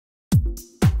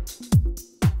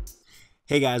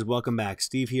Hey guys, welcome back.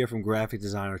 Steve here from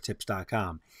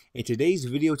GraphicDesignerTips.com. In today's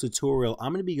video tutorial,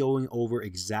 I'm going to be going over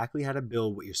exactly how to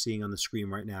build what you're seeing on the screen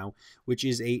right now, which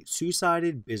is a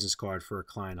two-sided business card for a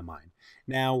client of mine.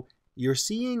 Now, you're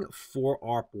seeing 4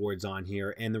 artboards on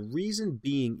here, and the reason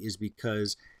being is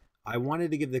because I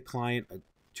wanted to give the client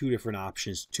 2 different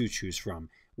options to choose from,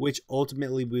 which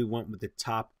ultimately we went with the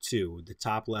top 2, the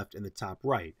top left and the top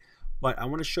right. But I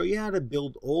want to show you how to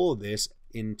build all of this.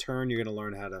 In turn, you're going to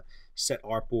learn how to set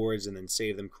artboards and then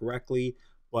save them correctly.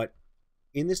 But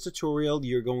in this tutorial,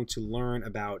 you're going to learn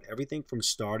about everything from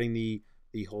starting the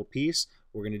whole piece.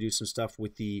 We're going to do some stuff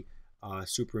with the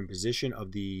superimposition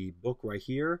of the book right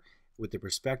here, with the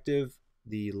perspective,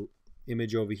 the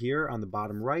image over here on the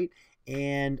bottom right,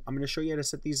 and I'm going to show you how to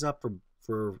set these up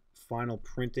for final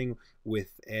printing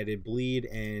with added bleed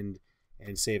and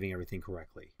saving everything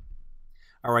correctly.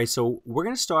 All right, so we're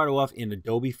going to start off in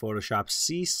Adobe Photoshop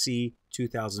CC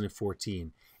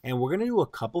 2014, and we're going to do a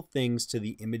couple things to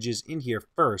the images in here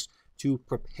first to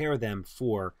prepare them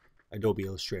for Adobe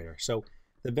Illustrator. So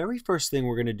the very first thing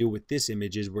we're going to do with this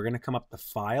image is we're going to come up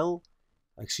to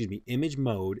Image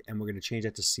Mode, and we're going to change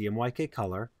that to CMYK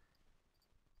Color.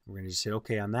 We're going to just hit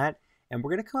OK on that, and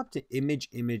we're going to come up to Image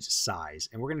Size,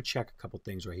 and we're going to check a couple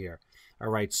things right here. All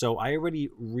right, so I already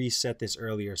reset this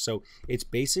earlier, so it's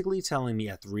basically telling me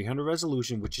at 300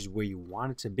 resolution, which is where you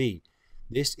want it to be,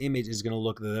 this image is going to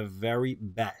look the very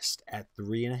best at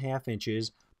 3.5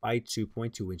 inches by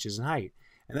 2.2 inches in height.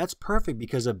 And that's perfect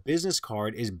because a business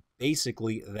card is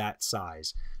basically that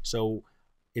size. So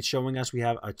it's showing us we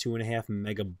have a 2.5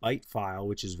 megabyte file,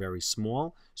 which is very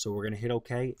small. So we're going to hit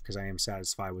OK because I am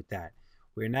satisfied with that.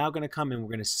 We're now going to come in, we're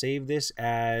going to save this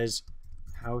as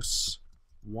House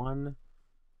 1,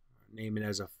 name it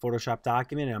as a Photoshop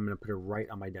document, and I'm going to put it right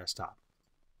on my desktop.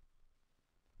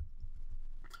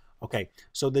 Okay,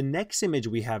 so the next image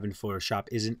we have in Photoshop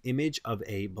is an image of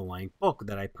a blank book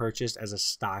that I purchased as a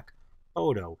stock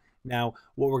photo. Now,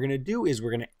 what we're going to do is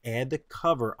we're going to add the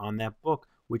cover on that book,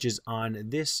 which is on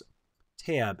this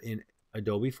tab in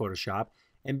Adobe Photoshop.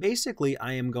 And basically,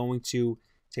 I am going to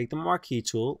take the marquee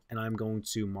tool, and I'm going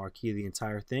to marquee the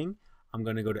entire thing. I'm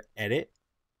going to go to Edit,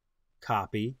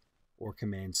 Copy, or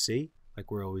Command-C, like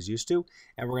we're always used to,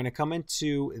 and we're going to come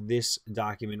into this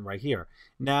document right here.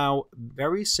 Now,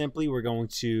 very simply, we're going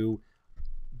to,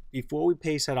 before we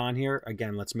paste that on here,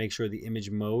 again, let's make sure the image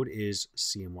mode is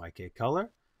CMYK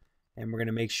Color, and we're going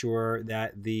to make sure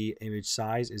that the image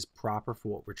size is proper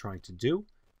for what we're trying to do.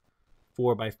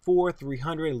 4x4,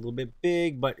 300, a little bit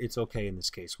big, but it's okay in this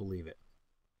case. We'll leave it.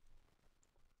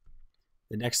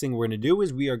 The next thing we're going to do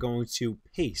is we are going to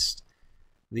paste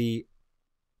the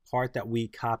part that we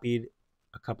copied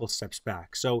a couple steps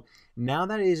back. So now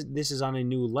that this is on a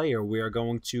new layer, we are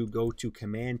going to go to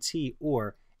Command-T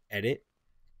or Edit,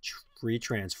 Free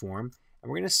Transform, and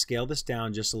we're going to scale this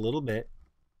down just a little bit.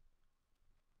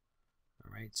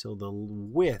 All right, so the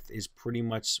width is pretty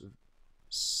much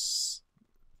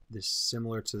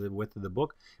similar to the width of the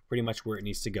book, pretty much where it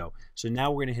needs to go. So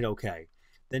now we're going to hit OK.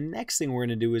 The next thing we're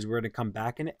going to do is we're going to come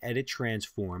back into Edit,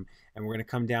 Transform, and we're going to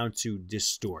come down to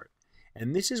Distort.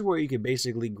 And this is where you can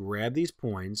basically grab these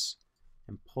points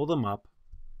and pull them up.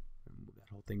 Move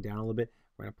that whole thing down a little bit.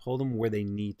 We're going to pull them where they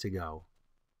need to go.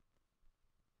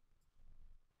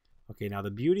 Okay, now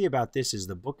the beauty about this is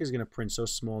the book is going to print so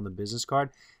small in the business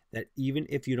card that even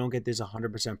if you don't get this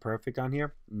 100% perfect on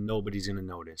here, nobody's going to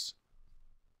notice.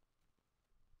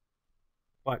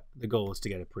 But the goal is to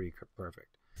get it pretty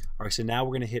perfect. All right, so now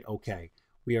we're going to hit OK.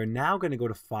 We are now going to go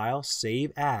to File,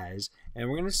 Save As, and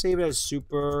we're going to save it as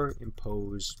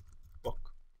superimpose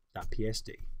book.psd.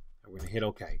 And we're going to hit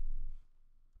OK.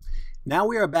 Now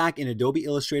we are back in Adobe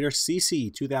Illustrator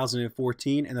CC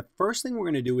 2014, and the first thing we're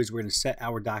going to do is we're going to set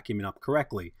our document up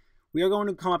correctly. We are going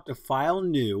to come up to File,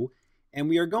 New, and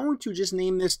we are going to just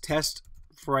name this Test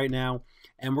for right now,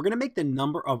 and we're going to make the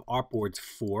number of artboards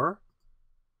 4.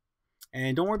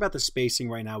 And don't worry about the spacing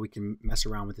right now. We can mess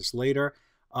around with this later.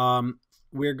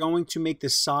 We're going to make the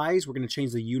size, we're going to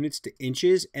change the units to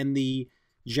inches, and the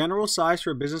general size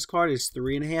for a business card is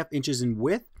 3.5 inches in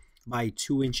width by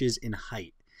 2 inches in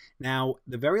height. Now,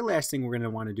 the very last thing we're going to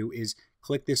want to do is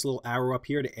click this little arrow up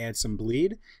here to add some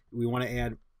bleed. We want to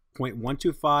add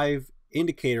 0.125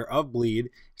 indicator of bleed,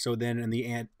 so then in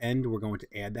the end we're going to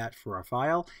add that for our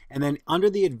file. And then under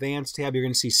the Advanced tab, you're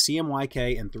going to see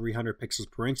CMYK and 300 pixels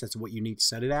per inch. That's what you need to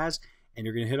set it as, and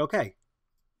you're going to hit OK.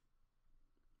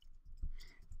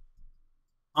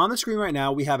 On the screen right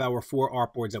now, we have our 4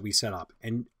 artboards that we set up,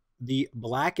 and the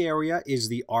black area is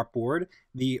the artboard,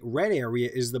 the red area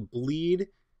is the bleed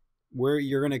where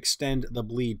you're going to extend the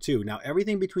bleed to. Now,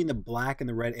 everything between the black and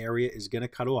the red area is going to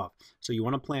cut off, so you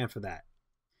want to plan for that.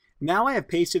 Now I have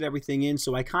pasted everything in,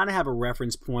 so I kind of have a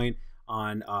reference point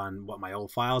on what my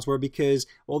old files were, because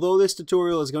although this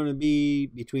tutorial is going to be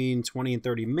between 20 and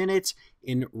 30 minutes,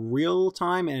 in real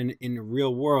time and in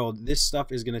real world, this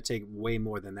stuff is going to take way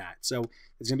more than that. So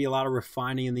there's going to be a lot of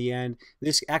refining in the end.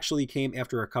 This actually came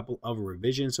after a couple of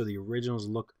revisions, so the originals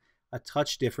look a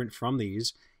touch different from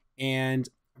these. And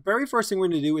the very first thing we're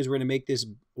going to do is we're going to make this,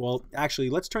 well, actually,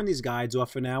 let's turn these guides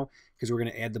off for now, because we're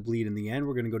going to add the bleed in the end.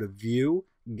 We're going to go to View,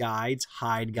 Guides,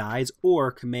 Hide Guides, or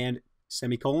Command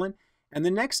semicolon. And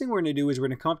the next thing we're going to do is we're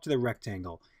going to come up to the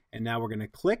rectangle. And now we're going to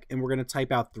click and we're going to type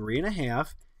out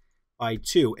 3.5 by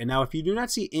 2. And now if you do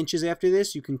not see inches after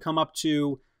this, you can come up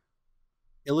to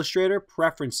Illustrator,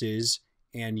 Preferences,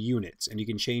 and Units. And you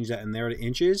can change that in there to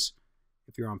inches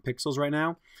if you're on pixels right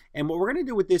now. And what we're going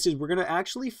to do with this is we're going to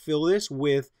actually fill this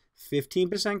with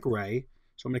 15% gray.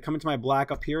 So I'm going to come into my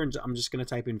black up here and I'm just going to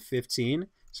type in 15.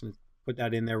 So I'm going to put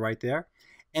that in there right there.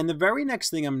 And the very next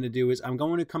thing I'm going to do is I'm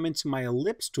going to come into my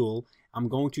ellipse tool. I'm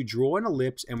going to draw an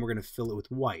ellipse and we're going to fill it with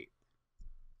white.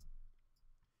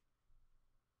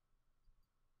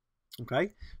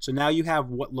 Okay, so now you have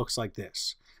what looks like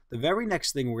this. The very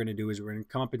next thing we're going to do is we're going to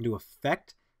come up into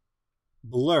Effect,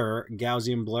 Blur,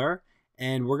 Gaussian Blur,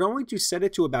 and we're going to set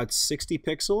it to about 60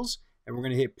 pixels, and we're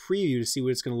going to hit Preview to see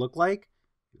what it's going to look like.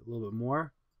 A little bit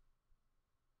more.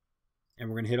 And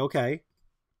we're going to hit OK. And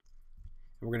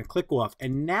we're going to click off.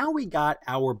 And now we got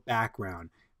our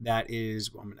background. That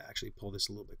is, well, I'm going to actually pull this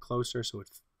a little bit closer so it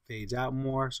fades out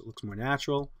more, so it looks more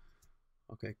natural.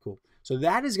 Okay, cool. So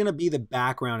that is going to be the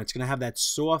background. It's going to have that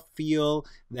soft feel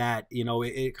that, you know,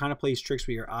 it kind of plays tricks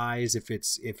with your eyes if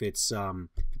it's a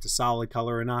solid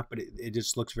color or not, but it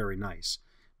just looks very nice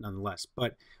nonetheless.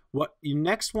 But what you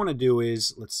next want to do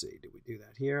is, let's see, did we do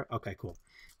that here? Okay, cool.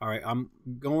 All right, I'm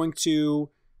going to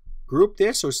group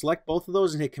this. So select both of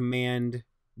those and hit Command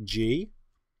G.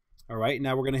 All right,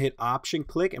 now we're going to hit Option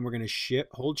click and we're going to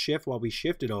hold Shift while we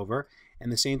shift it over.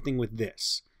 And the same thing with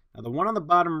this. Now the one on the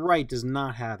bottom right does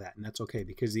not have that, and that's okay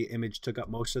because the image took up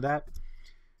most of that.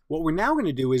 What we're now going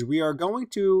to do is we are going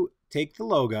to take the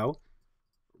logo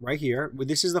right here.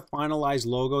 This is the finalized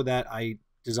logo that I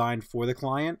designed for the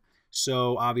client.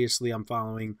 So obviously I'm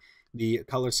following the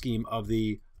color scheme of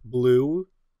the blue,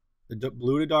 the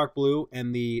blue to dark blue,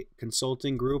 and the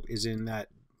consulting group is in that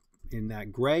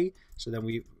gray. So then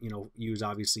we, use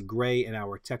obviously gray in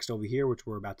our text over here, which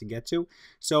we're about to get to.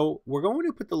 So we're going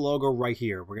to put the logo right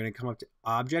here. We're going to come up to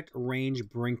Object, Arrange,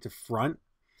 Bring to Front.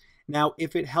 Now,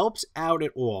 if it helps out at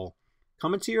all,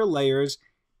 come into your layers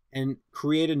and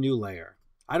create a new layer.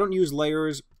 I don't use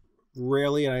layers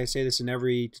rarely, and I say this in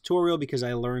every tutorial because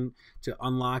I learned to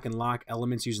unlock and lock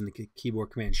elements using the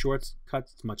keyboard command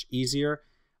shortcuts. It's much easier.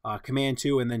 Command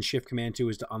 2 and then Shift Command 2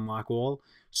 is to unlock all.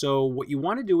 So what you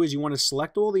want to do is you want to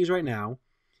select all these right now.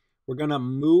 We're going to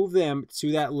move them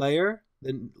to that layer,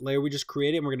 the layer we just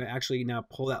created, and we're going to actually now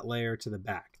pull that layer to the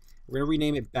back. We're going to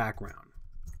rename it Background.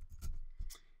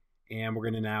 And we're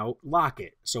going to now lock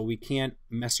it so we can't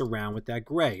mess around with that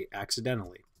gray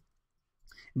accidentally.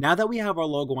 Now that we have our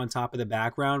logo on top of the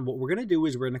background, what we're going to do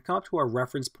is we're going to come up to our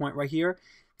reference point right here.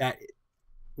 That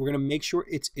we're going to make sure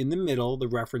it's in the middle, the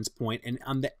reference point, and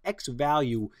on the X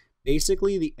value,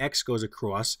 basically the X goes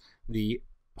across the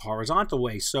horizontal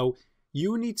way. So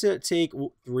you need to take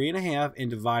 3.5 and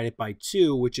divide it by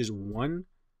 2, which is in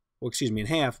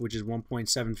half, which is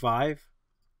 1.75.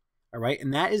 All right,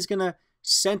 and that is going to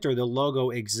center the logo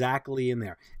exactly in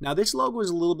there. Now this logo is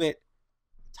a little bit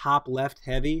top left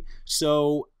heavy,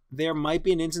 so there might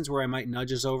be an instance where I might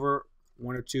nudge this over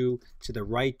 1 or 2 to the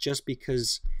right just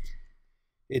because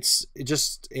it's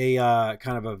just a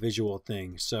kind of a visual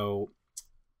thing. So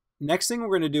next thing we're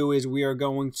going to do is we are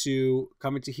going to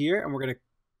come into here and we're going to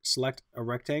select a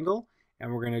rectangle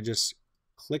and we're going to just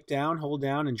click down, hold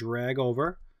down, and drag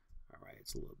over. All right,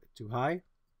 it's a little bit too high.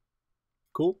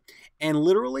 Cool. And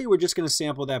literally we're just going to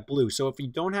sample that blue. So if you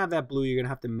don't have that blue, you're going to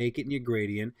have to make it in your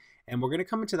gradient. And we're going to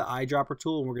come into the eyedropper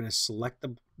tool and we're going to select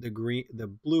the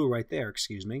blue right there,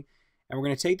 excuse me. And we're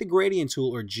going to take the gradient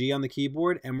tool, or G on the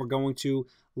keyboard, and we're going to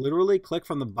literally click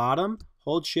from the bottom,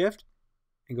 hold Shift,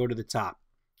 and go to the top.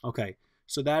 Okay,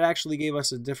 so that actually gave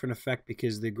us a different effect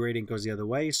because the gradient goes the other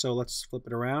way. So let's flip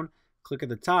it around, click at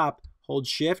the top, hold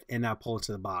Shift, and now pull it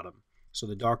to the bottom. So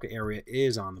the darker area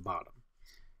is on the bottom.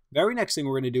 Very next thing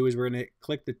we're going to do is we're going to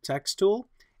click the text tool,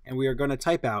 and we are going to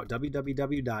type out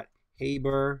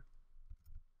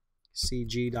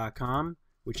www.habercg.com,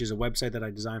 which is a website that I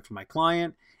designed for my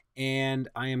client. And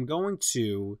I am going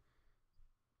to,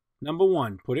 number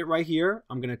 1, put it right here.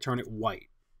 I'm going to turn it white.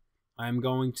 I'm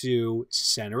going to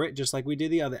center it just like we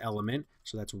did the other element.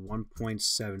 So that's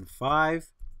 1.75.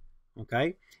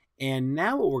 Okay. And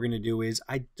now what we're going to do is,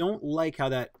 I don't like how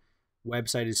that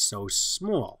website is so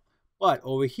small. But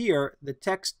over here, the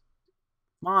text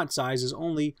font size is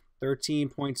only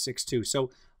 13.62. So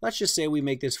let's just say we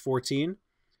make this 14.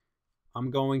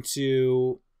 I'm going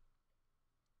to,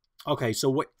 okay,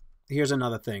 so here's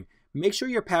another thing. Make sure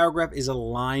your paragraph is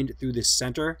aligned through the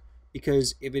center,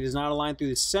 because if it is not aligned through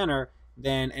the center,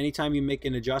 then anytime you make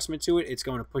an adjustment to it, it's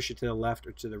going to push it to the left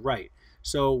or to the right.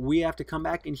 So we have to come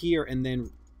back in here and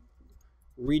then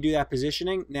redo that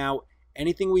positioning. Now,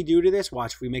 anything we do to this,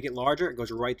 watch, if we make it larger, it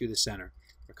goes right through the center.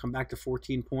 We'll come back to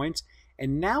 14 points.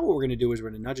 And now what we're going to do is we're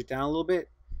going to nudge it down a little bit,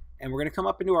 and we're going to come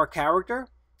up into our character,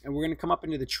 and we're going to come up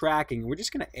into the tracking. We're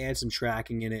just going to add some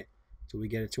tracking in it till we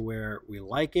get it to where we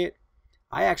like it.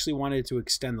 I actually wanted to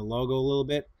extend the logo a little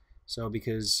bit, so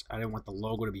because I didn't want the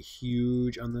logo to be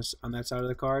huge on that side of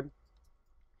the card.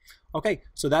 Okay,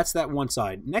 so that's that one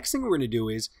side. Next thing we're going to do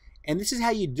is, and this is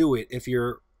how you do it if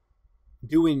you're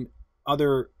doing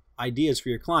other ideas for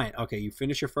your client. Okay, you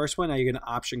finish your first one, now you're going to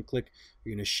option click,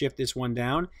 you're going to shift this one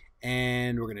down,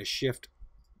 and we're going to shift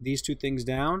these two things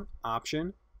down,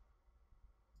 option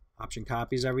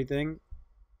copies everything.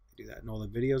 I do that in all the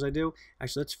videos I do.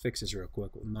 Actually, let's fix this real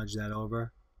quick. We'll nudge that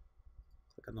over.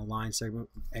 Click on the line segment,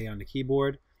 A on the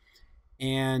keyboard.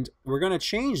 And we're going to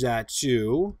change that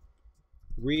to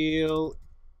real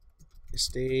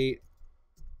estate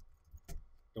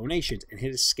donations and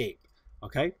hit escape.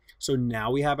 Okay, so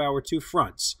now we have our two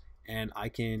fronts, and I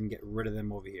can get rid of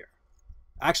them over here.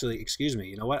 Actually, excuse me,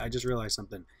 you know what? I just realized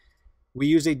something. We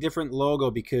use a different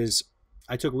logo because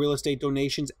I took real estate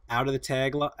donations out of the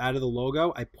tag, out of the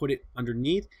logo. I put it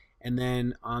underneath, and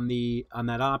then on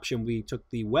that option, we took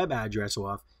the web address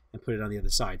off and put it on the other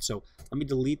side. So let me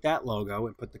delete that logo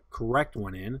and put the correct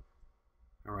one in.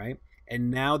 All right, and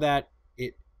now that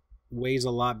it weighs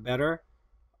a lot better,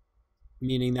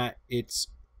 meaning that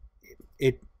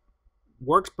it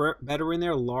works better in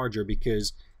there, larger,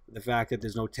 because the fact that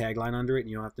there's no tagline under it and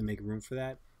you don't have to make room for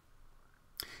that.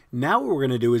 Now what we're going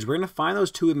to do is we're going to find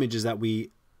those two images that we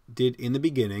did in the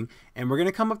beginning, and we're going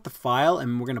to come up to File,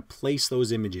 and we're going to place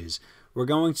those images. We're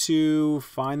going to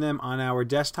find them on our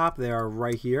desktop. They are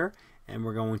right here, and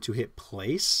we're going to hit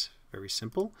Place. Very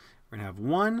simple. We're going to have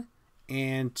 1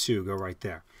 and 2 go right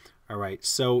there. All right,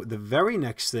 so the very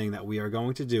next thing that we are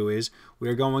going to do is we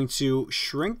are going to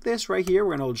shrink this right here.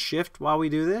 We're going to hold Shift while we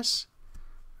do this.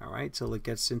 All right, till it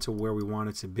gets into where we want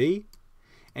it to be.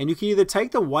 And you can either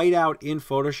take the white out in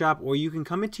Photoshop, or you can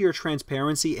come into your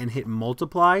transparency and hit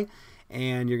multiply,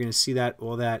 and you're going to see that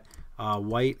all that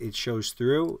white, it shows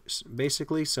through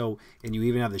basically. So, and you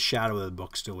even have the shadow of the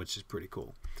book still, which is pretty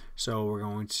cool. So we're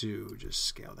going to just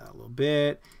scale that a little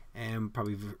bit and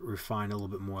probably refine a little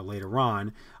bit more later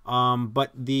on.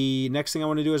 But the next thing I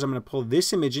want to do is I'm going to pull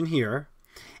this image in here.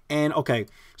 And okay,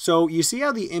 so you see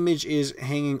how the image is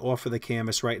hanging off of the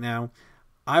canvas right now?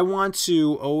 I want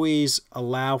to always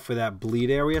allow for that bleed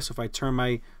area. So if I turn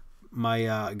my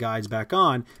guides back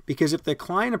on, because if the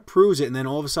client approves it and then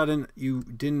all of a sudden you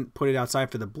didn't put it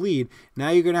outside for the bleed, now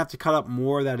you're going to have to cut up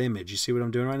more of that image. You see what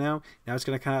I'm doing right now? Now it's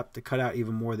going to have to cut out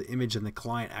even more of the image than the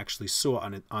client actually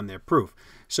saw on their proof.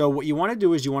 So what you want to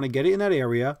do is you want to get it in that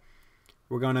area.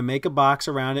 We're going to make a box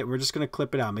around it. We're just going to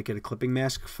clip it out, make it a clipping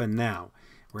mask for now.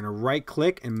 We're going to right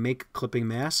click and make a clipping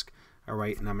mask. All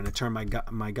right, and I'm going to turn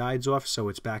my guides off so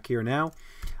it's back here now.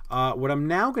 What I'm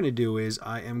now going to do is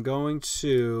I am going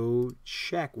to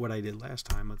check what I did last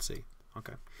time. Let's see.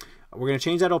 Okay. We're going to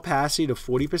change that opacity to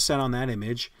 40% on that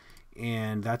image,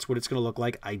 and that's what it's going to look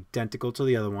like, identical to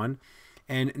the other one.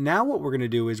 And now what we're going to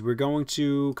do is we're going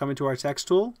to come into our text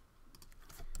tool.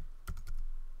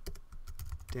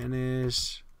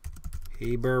 Dennis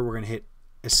Haber. We're going to hit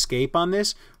escape on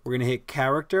this. We're going to hit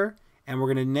character. And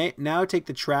we're going to now take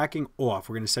the tracking off.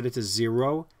 We're going to set it to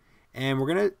 0. And we're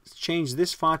going to change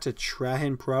this font to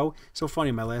Trahin Pro. So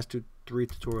funny, my last 3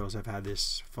 tutorials I've had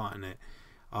this font in it.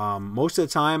 Most of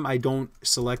the time I don't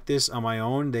select this on my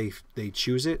own. They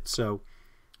choose it. So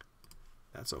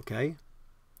that's okay.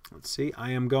 Let's see.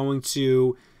 I'm now going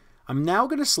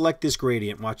to select this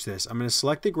gradient. Watch this. I'm going to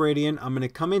select the gradient. I'm going to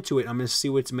come into it. I'm going to see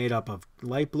what it's made up of.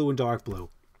 Light blue and dark blue.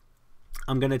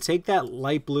 I'm going to take that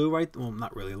light blue, right? Well,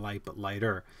 not really light, but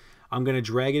lighter. I'm going to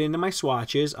drag it into my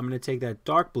swatches. I'm going to take that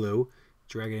dark blue,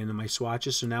 drag it into my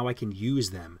swatches, so now I can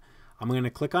use them. I'm going to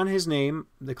click on his name,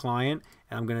 the client,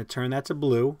 and I'm going to turn that to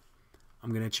blue.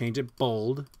 I'm going to change it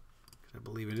bold. I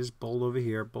believe it is bold over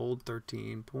here. Bold,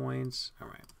 13 points. All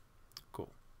right,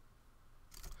 cool.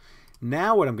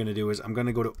 Now what I'm going to do is I'm going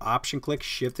to go to Option, click,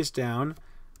 shift this down.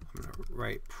 I'm going to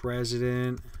write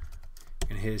president. I'm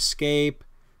going to hit escape.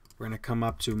 We're going to come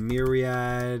up to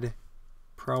myriad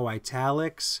pro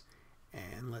italics.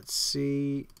 And let's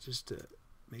see, just to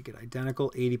make it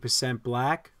identical, 80%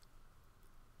 black,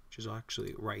 which is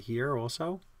actually right here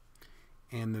also.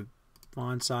 And the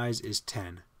font size is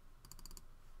 10.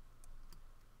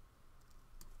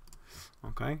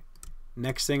 Okay.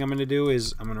 Next thing I'm going to do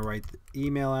is I'm going to write the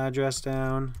email address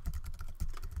down.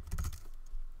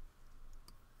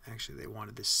 Actually, they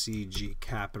wanted the CG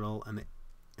capital and the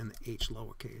H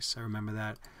lowercase. I remember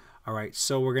that. All right,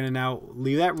 so we're going to now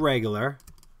leave that regular.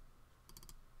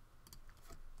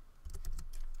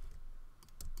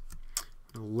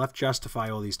 Left justify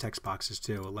all these text boxes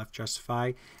too. Left justify,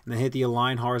 and then hit the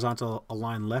align horizontal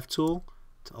align left tool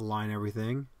to align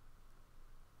everything.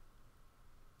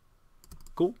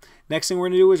 Cool. Next thing we're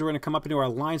going to do is we're going to come up into our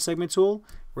line segment tool.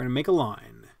 We're going to make a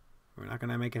line. We're not going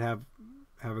to make it have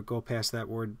it go past that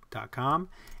word.com,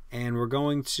 and we're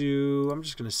going to, I'm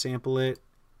just going to sample it.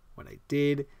 What I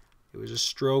did, it was a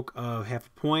stroke of 0.5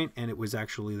 point, and it was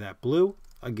actually that blue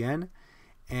again.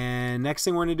 And next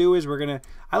thing we're going to do is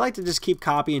I like to just keep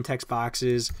copying text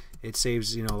boxes. It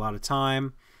saves, a lot of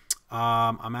time.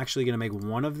 I'm actually going to make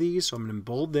one of these, so I'm going to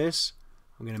bold this.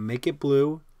 I'm going to make it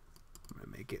blue. I'm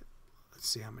going to make it, let's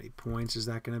see, how many points is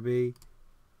that going to be?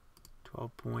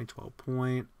 12 point, 12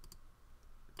 point,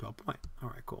 12 point. All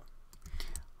right, cool.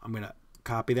 I'm going to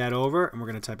copy that over, and we're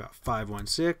going to type out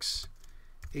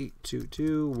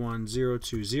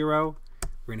 516-822-1020.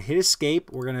 We're going to hit escape.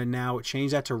 We're going to now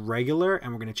change that to regular,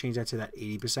 and we're going to change that to that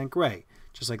 80% gray,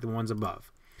 just like the ones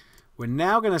above. We're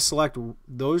now going to select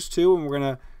those two, and we're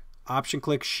going to option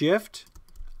click shift,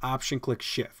 option click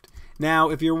shift. Now,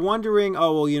 if you're wondering,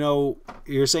 oh, well,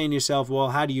 you're saying to yourself,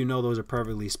 well, how do you know those are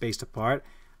perfectly spaced apart?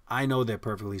 I know they're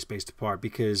perfectly spaced apart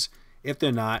because if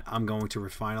they're not, I'm going to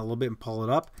refine a little bit and pull it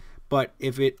up. But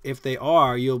if they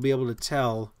are, you'll be able to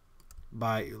tell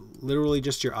by literally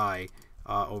just your eye.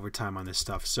 Over time on this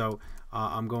stuff. So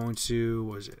I'm going to,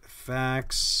 what is it,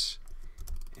 facts,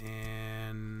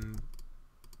 and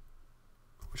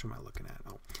which am I looking at?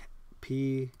 Oh,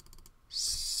 PCF.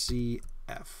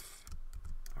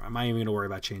 I'm not even going to worry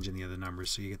about changing the other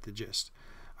numbers, so you get the gist.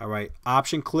 All right,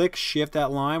 option click, shift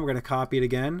that line. We're going to copy it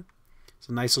again. It's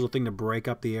a nice little thing to break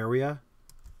up the area.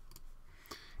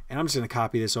 And I'm just going to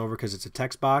copy this over because it's a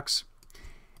text box.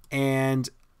 And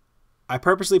I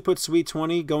purposely put Suite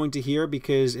 20 going to here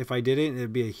because if I didn't,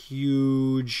 it'd be a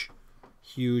huge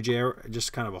error,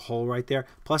 just kind of a hole right there.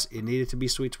 Plus, it needed to be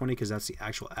Suite 20 because that's the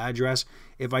actual address.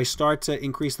 If I start to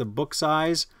increase the book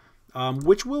size,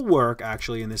 which will work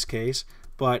actually in this case,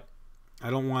 but I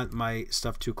don't want my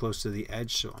stuff too close to the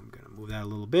edge, so I'm going to move that a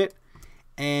little bit.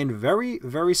 And very,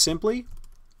 very simply,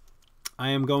 I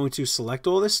am going to select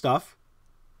all this stuff.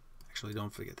 Actually,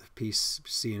 don't forget the P,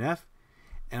 C, and F.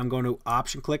 And I'm going to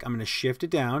option click. I'm going to shift it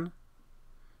down.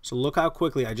 So look how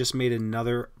quickly I just made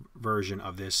another version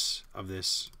of this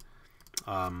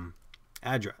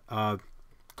address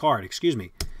card. Excuse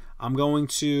me. I'm going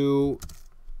to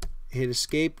hit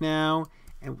escape now,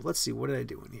 and let's see, what did I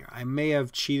do in here? I may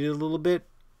have cheated a little bit.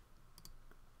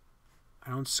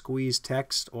 I don't squeeze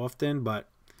text often, but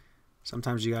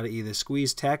sometimes you got to either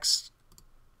squeeze text,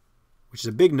 which is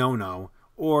a big no-no,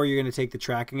 or you're going to take the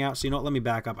tracking out. So you know what, let me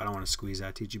back up. I don't want to squeeze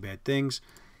that, teach you bad things.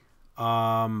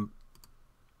 We're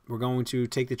going to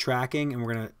take the tracking and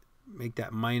we're going to make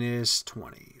that minus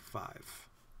 25.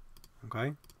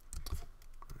 Okay?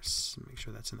 Let's make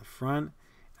sure that's in the front.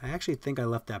 I actually think I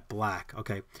left that black.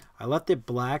 Okay, I left it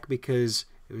black because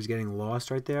it was getting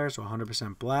lost right there, so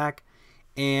 100% black.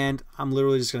 And I'm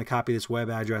literally just going to copy this web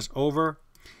address over.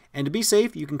 And to be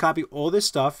safe, you can copy all this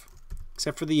stuff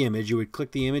except for the image. You would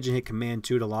click the image and hit Command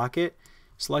 2 to lock it.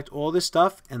 Select all this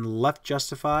stuff and left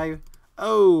justify.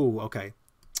 Oh, okay.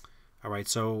 All right,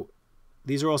 so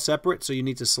these are all separate, so you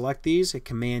need to select these, hit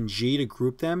Command G to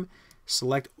group them,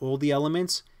 select all the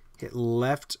elements, hit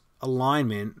left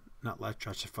alignment, not left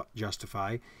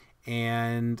justify,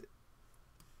 and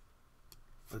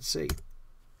let's see.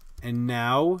 And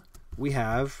now we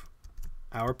have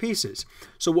our pieces.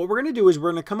 So what we're going to do is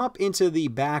we're going to come up into the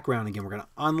background again. We're going to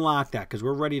unlock that because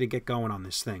we're ready to get going on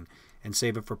this thing and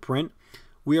save it for print.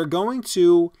 We are going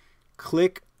to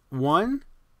click 1,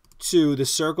 2, the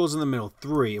circles in the middle,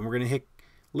 3, and we're going to hit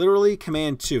literally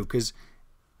Command 2 because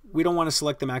we don't want to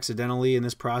select them accidentally in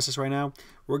this process right now.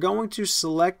 We're going to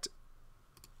select,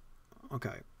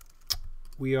 okay,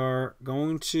 we are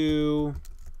going to,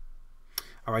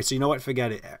 all right, so you know what,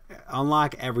 forget it.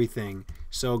 Unlock everything.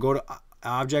 So go to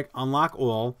Object, Unlock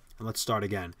All, and let's start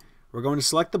again. We're going to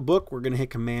select the book. We're going to hit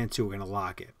Command 2. We're going to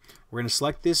lock it. We're going to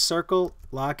select this circle,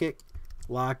 lock it,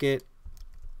 lock it,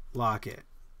 lock it.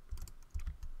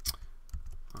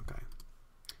 Okay.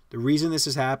 The reason this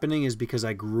is happening is because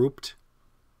I grouped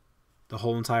the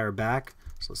whole entire back.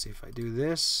 So let's see if I do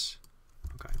this.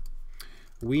 Okay.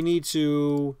 We need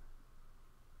to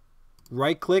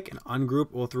right click and ungroup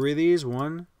all three of these.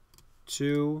 1,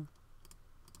 2,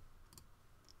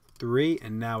 3,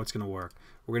 and now it's going to work.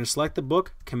 We're going to select the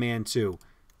book, Command 2.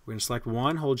 We're going to select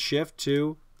 1, hold Shift,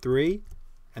 2, 3,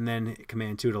 and then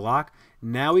Command 2 to lock.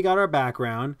 Now we got our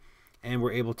background, and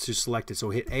we're able to select it. So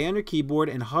hit A on your keyboard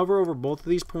and hover over both of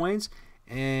these points,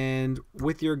 and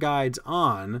with your guides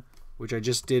on, which I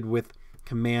just did with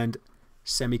Command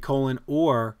semicolon,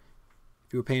 or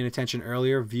if you were paying attention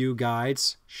earlier, View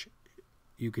Guides,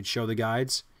 you could show the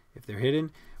guides if they're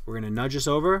hidden. We're going to nudge this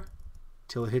over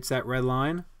till it hits that red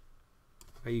line.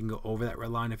 Okay, you can go over that red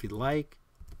line if you'd like.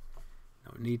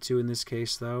 No need to in this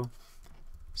case though.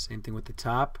 Same thing with the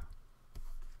top.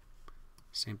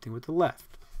 Same thing with the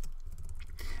left.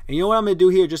 And you know what I'm going to do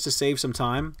here just to save some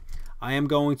time? I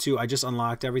just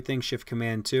unlocked everything, Shift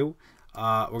Command 2.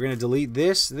 We're going to delete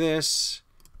this, this,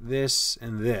 this,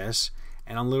 and this.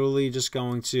 And I'm literally just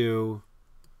going to,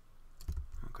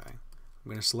 okay, I'm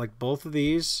going to select both of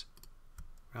these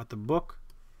out the book.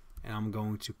 And I'm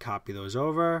going to copy those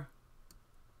over.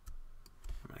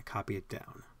 I'm going to copy it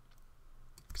down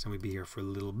because I'm going to be here for a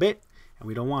little bit and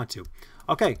we don't want to.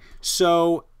 Okay,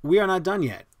 so we are not done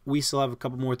yet. We still have a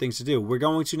couple more things to do. We're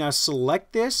going to now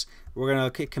select this. We're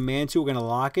going to hit Command 2. We're going to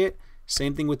lock it.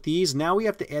 Same thing with these. Now we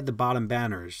have to add the bottom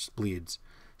banners, bleeds.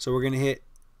 So we're going to hit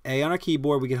A on our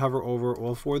keyboard. We can hover over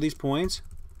all 4 of these points.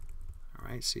 All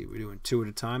right, see, we're doing 2 at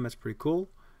a time. That's pretty cool.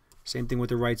 Same thing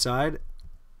with the right side.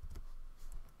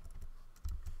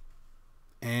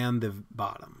 And the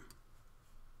bottom.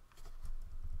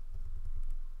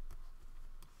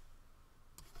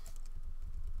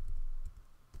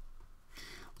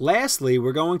 Lastly,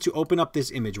 we're going to open up this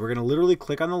image. We're going to literally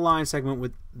click on the line segment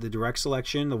with the direct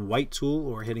selection, the white tool,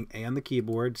 or hitting A on the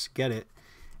keyboard to get it.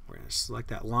 We're going to select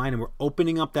that line, and we're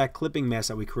opening up that clipping mask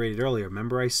that we created earlier.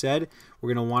 Remember I said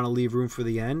we're going to want to leave room for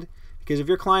the end? Because if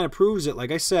your client approves it, like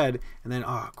I said, and then,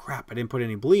 oh crap, I didn't put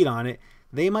any bleed on it,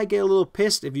 they might get a little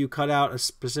pissed if you cut out a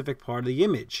specific part of the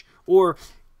image. Or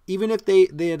even if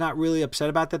they're not really upset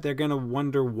about that, they're going to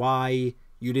wonder why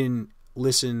you didn't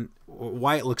listen, or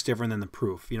why it looks different than the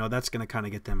proof. You know, that's going to kind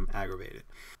of get them aggravated.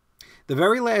 The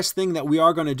very last thing that we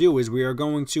are going to do is we are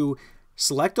going to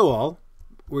select all.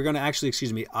 We're going to actually,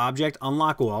 Object,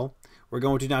 Unlock All. We're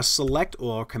going to now select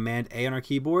all, Command A on our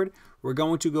keyboard. We're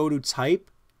going to go to Type,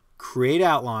 Create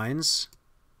Outlines.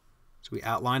 So we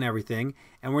outline everything.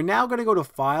 And we're now going to go to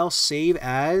File, Save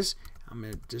As. I'm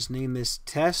going to just name this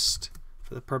Test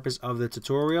for the purpose of the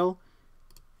tutorial.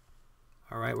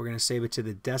 All right, we're going to save it to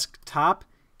the desktop.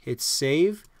 Hit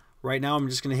Save. Right now I'm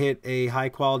just going to hit a high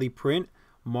quality print.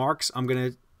 Marks, I'm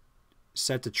going to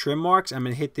set to trim marks. I'm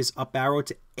going to hit this up arrow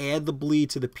to add the bleed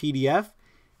to the PDF.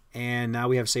 And now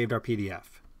we have saved our PDF.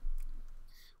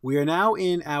 We are now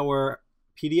in our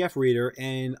PDF reader,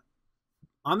 and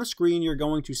on the screen you're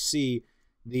going to see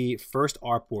the first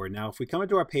artboard. Now if we come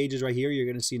into our pages right here, you're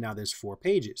going to see now there's 4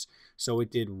 pages. So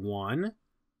it did 1,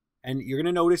 and you're going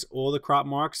to notice all the crop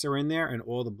marks are in there and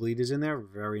all the bleed is in there.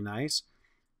 Very nice.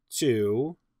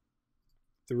 2,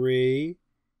 3,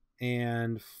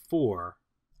 and 4.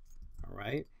 All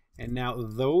right. And now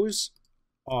those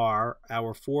are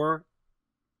our 4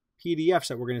 PDFs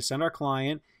that we're going to send our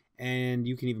client. And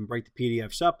you can even break the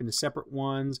PDFs up into separate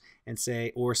ones and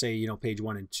say, you know, page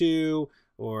 1 and 2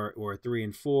 or 3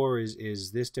 and 4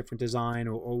 is this different design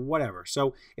or whatever.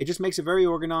 So it just makes it very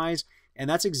organized. And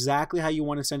that's exactly how you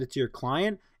want to send it to your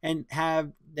client and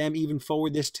have them even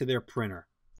forward this to their printer.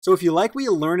 So if you like what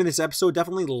you learned in this episode,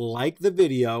 definitely like the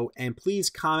video and please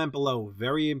comment below.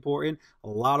 Very important. A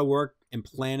lot of work and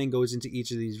planning goes into each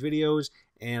of these videos,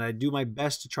 and I do my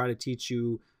best to try to teach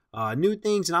you new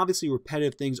things and obviously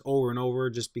repetitive things over and over,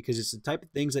 just because it's the type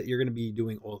of things that you're going to be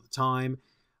doing all the time.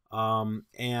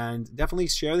 And definitely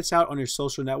share this out on your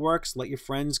social networks. Let your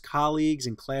friends, colleagues,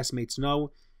 and classmates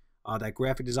know that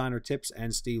Graphic Designer Tips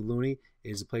and Steve Looney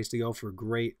is the place to go for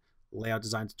great layout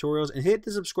design tutorials. And hit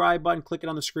the subscribe button, click it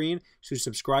on the screen to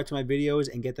subscribe to my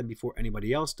videos and get them before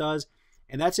anybody else does.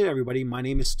 And that's it, everybody. My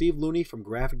name is Steve Looney from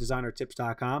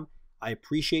GraphicDesignerTips.com. I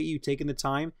appreciate you taking the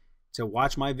time to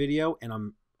watch my video, and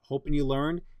I'm hoping you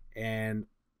learned, and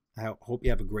I hope you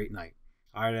have a great night.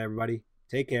 All right, everybody.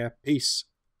 Take care. Peace.